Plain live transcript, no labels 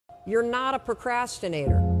You're not a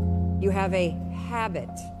procrastinator. You have a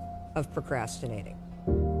habit of procrastinating.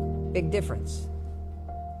 Big difference.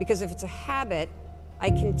 Because if it's a habit,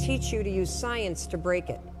 I can teach you to use science to break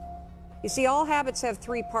it. You see, all habits have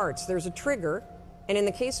three parts. There's a trigger, and in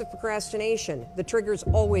the case of procrastination, the trigger is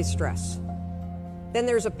always stress. Then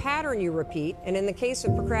there's a pattern you repeat, and in the case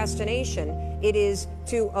of procrastination, it is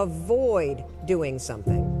to avoid doing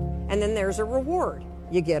something. And then there's a reward.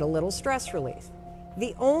 You get a little stress relief.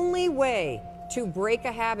 The only way to break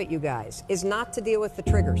a habit, you guys, is not to deal with the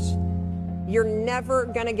triggers. You're never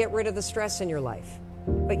going to get rid of the stress in your life,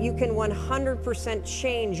 but you can 100%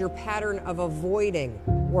 change your pattern of avoiding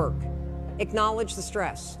work. Acknowledge the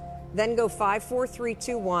stress. Then go 5, 4, 3,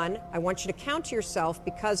 2, 1. I want you to count to yourself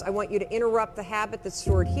because I want you to interrupt the habit that's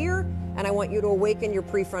stored here, and I want you to awaken your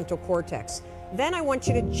prefrontal cortex. Then I want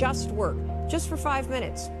you to just work, just for 5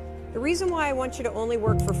 minutes. The reason why I want you to only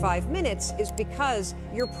work for 5 minutes is because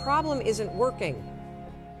your problem isn't working.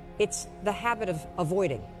 It's the habit of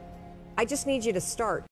avoiding. I just need you to start.